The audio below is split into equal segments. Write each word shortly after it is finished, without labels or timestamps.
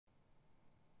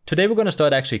Today we're going to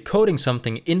start actually coding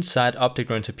something inside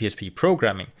object-oriented PHP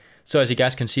programming. So as you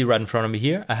guys can see right in front of me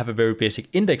here, I have a very basic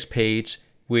index page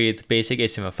with basic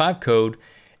HTML5 code.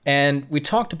 And we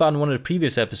talked about in one of the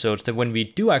previous episodes that when we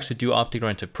do actually do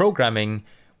object-oriented programming,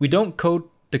 we don't code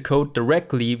the code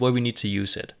directly where we need to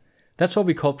use it. That's what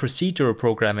we call procedural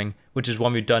programming, which is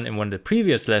one we've done in one of the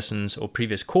previous lessons or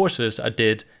previous courses I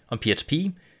did on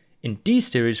PHP. In this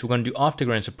series, we're going to do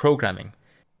object-oriented programming,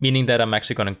 meaning that I'm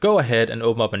actually going to go ahead and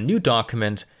open up a new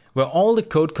document where all the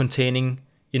code containing,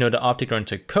 the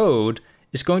object-oriented code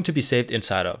is going to be saved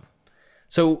inside of.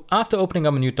 So after opening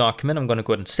up a new document, I'm going to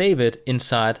go ahead and save it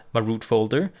inside my root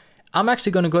folder. I'm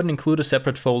actually going to go ahead and include a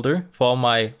separate folder for all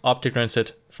my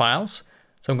object-oriented files.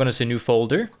 So I'm going to say new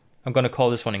folder. I'm going to call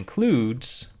this one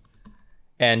includes,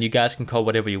 and you guys can call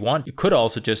whatever you want. You could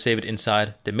also just save it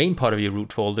inside the main part of your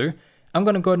root folder. I'm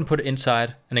going to go ahead and put it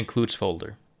inside an includes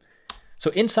folder. So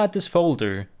inside this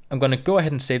folder, I'm going to go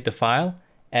ahead and save the file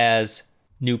as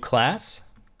new class.inc.php.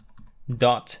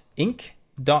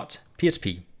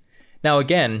 Now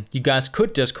again, you guys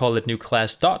could just call it new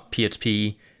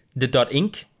class.php. The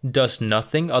 .inc does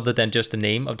nothing other than just the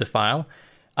name of the file.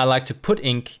 I like to put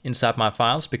inc inside my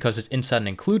files because it's inside an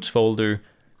includes folder.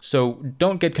 So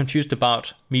don't get confused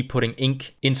about me putting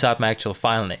inc inside my actual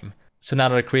file name. So now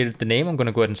that I created the name, I'm going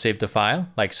to go ahead and save the file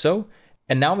like so.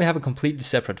 And now we have a completely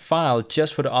separate file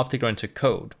just for the object-oriented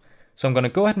code. So I'm going to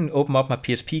go ahead and open up my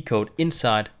PHP code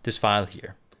inside this file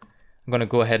here. I'm going to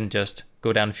go ahead and just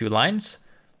go down a few lines.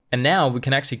 And now we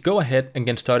can actually go ahead and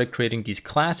get started creating these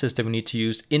classes that we need to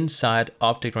use inside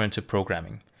object-oriented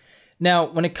programming. Now,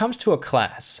 when it comes to a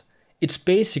class, it's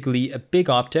basically a big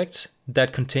object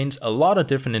that contains a lot of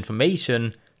different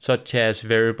information, such as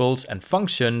variables and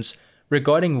functions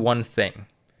regarding one thing.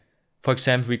 For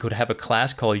example, we could have a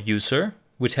class called user,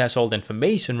 which has all the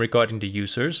information regarding the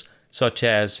users, such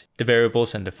as the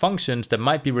variables and the functions that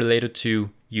might be related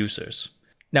to users.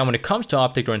 Now, when it comes to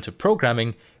object-oriented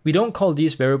programming, we don't call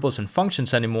these variables and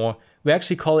functions anymore. We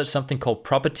actually call it something called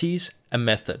properties and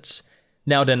methods.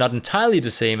 Now, they're not entirely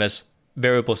the same as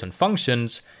variables and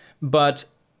functions, but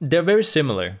they're very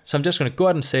similar. So I'm just going to go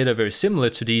ahead and say they're very similar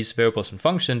to these variables and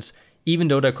functions, even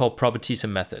though they're called properties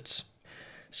and methods.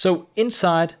 So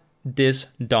inside this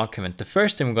document, the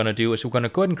first thing we're going to do is we're going to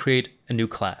go ahead and create a new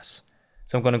class.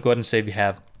 So I'm going to go ahead and say we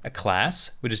have a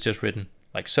class, which is just written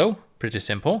like so, pretty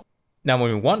simple. Now,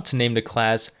 when we want to name the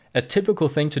class, a typical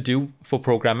thing to do for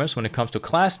programmers when it comes to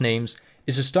class names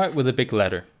is to start with a big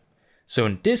letter. So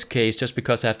in this case, just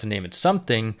because I have to name it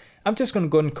something, I'm just going to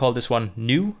go ahead and call this one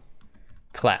new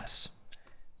class.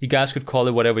 You guys could call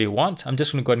it whatever you want. I'm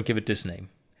just going to go ahead and give it this name.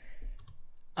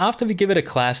 After we give it a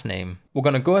class name, we're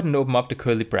going to go ahead and open up the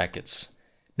curly brackets.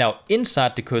 Now,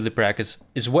 inside the curly brackets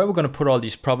is where we're going to put all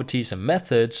these properties and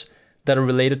methods that are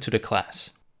related to the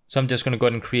class. So I'm just going to go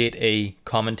ahead and create a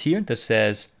comment here that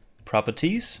says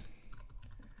properties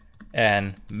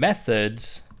and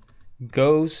methods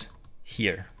goes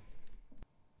here.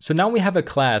 So now we have a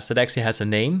class that actually has a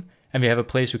name and we have a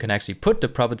place we can actually put the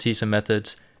properties and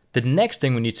methods. The next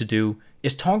thing we need to do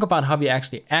is talk about how we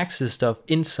actually access stuff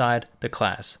inside the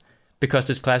class. Because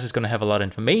this class is going to have a lot of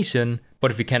information, but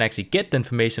if we can't actually get the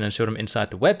information and show them inside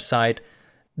the website,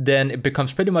 then it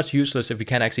becomes pretty much useless if we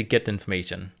can't actually get the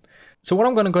information. So what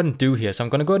I'm going to go ahead and do here, so I'm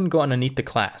going to go ahead and go underneath the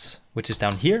class, which is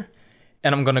down here.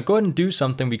 And I'm going to go ahead and do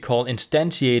something we call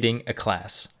instantiating a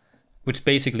class, which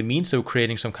basically means that we're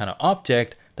creating some kind of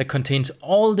object that contains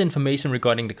all the information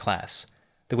regarding the class.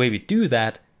 The way we do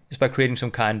that is by creating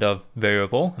some kind of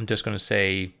variable. I'm just going to go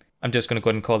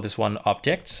ahead and call this one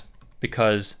object,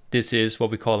 because this is what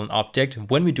we call an object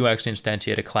when we do actually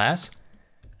instantiate a class.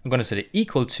 I'm going to set it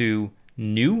equal to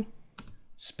new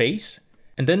space,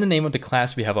 and then the name of the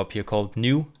class we have up here called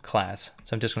new class.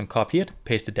 So I'm just going to copy it,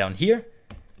 paste it down here,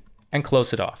 and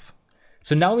close it off.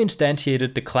 So now we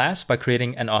instantiated the class by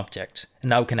creating an object. And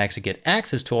now we can actually get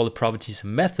access to all the properties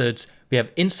and methods we have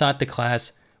inside the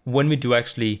class when we do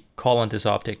actually call on this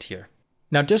object here.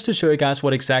 Now, just to show you guys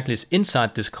what exactly is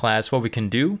inside this class, what we can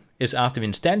do is after we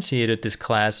instantiated this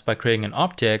class by creating an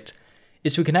object,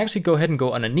 is we can actually go ahead and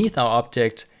go underneath our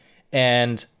object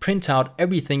and print out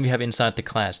everything we have inside the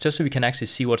class, just so we can actually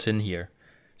see what's in here.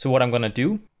 So what I'm going to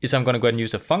do is I'm going to go ahead and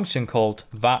use a function called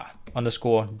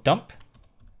var_dump,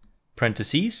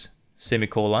 parentheses,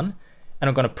 semicolon, and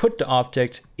I'm going to put the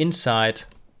object inside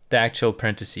the actual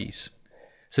parentheses.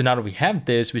 So now that we have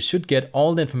this, we should get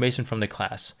all the information from the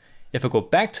class. If I go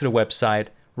back to the website,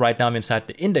 right now I'm inside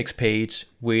the index page,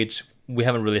 which we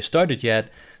haven't really started yet.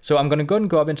 So I'm going to go ahead and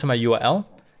go up into my URL,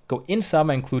 go inside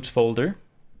my includes folder,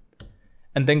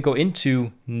 and then go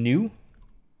into new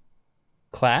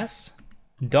class,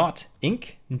 inc.php.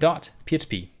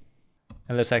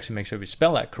 And let's actually make sure we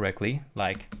spell that correctly,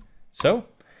 like so.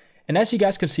 And as you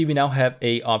guys can see, we now have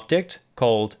a object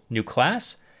called new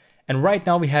class. And right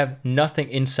now we have nothing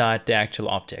inside the actual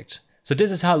object. So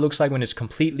this is how it looks like when it's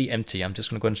completely empty. I'm just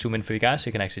gonna go and zoom in for you guys so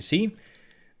you can actually see.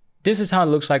 This is how it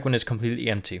looks like when it's completely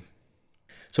empty.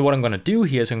 So what I'm gonna do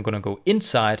here is I'm gonna go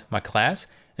inside my class,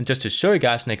 and just to show you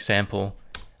guys an example,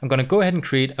 I'm gonna go ahead and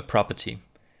create a property.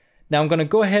 Now I'm gonna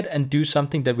go ahead and do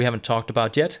something that we haven't talked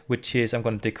about yet, which is I'm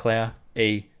gonna declare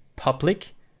a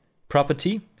public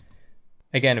property.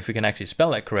 Again, if we can actually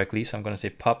spell that correctly, so I'm gonna say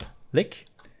public.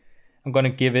 I'm gonna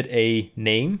give it a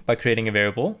name by creating a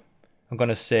variable. I'm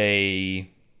gonna say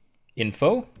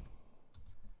info.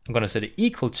 I'm gonna set it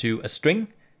equal to a string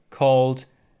called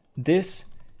this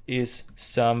is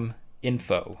some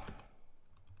info.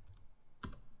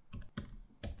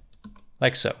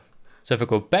 Like so. So if I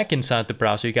go back inside the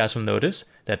browser, you guys will notice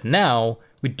that now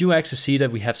we do actually see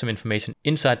that we have some information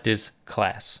inside this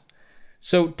class.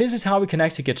 So this is how we can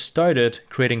actually get started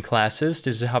creating classes.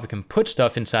 This is how we can put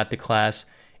stuff inside the class.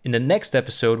 In the next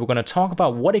episode, we're going to talk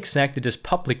about what exactly this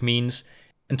public means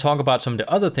and talk about some of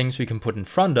the other things we can put in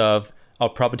front of our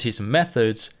properties and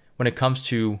methods when it comes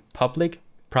to public,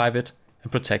 private,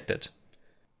 and protected.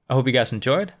 I hope you guys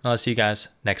enjoyed, and I'll see you guys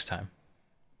next time.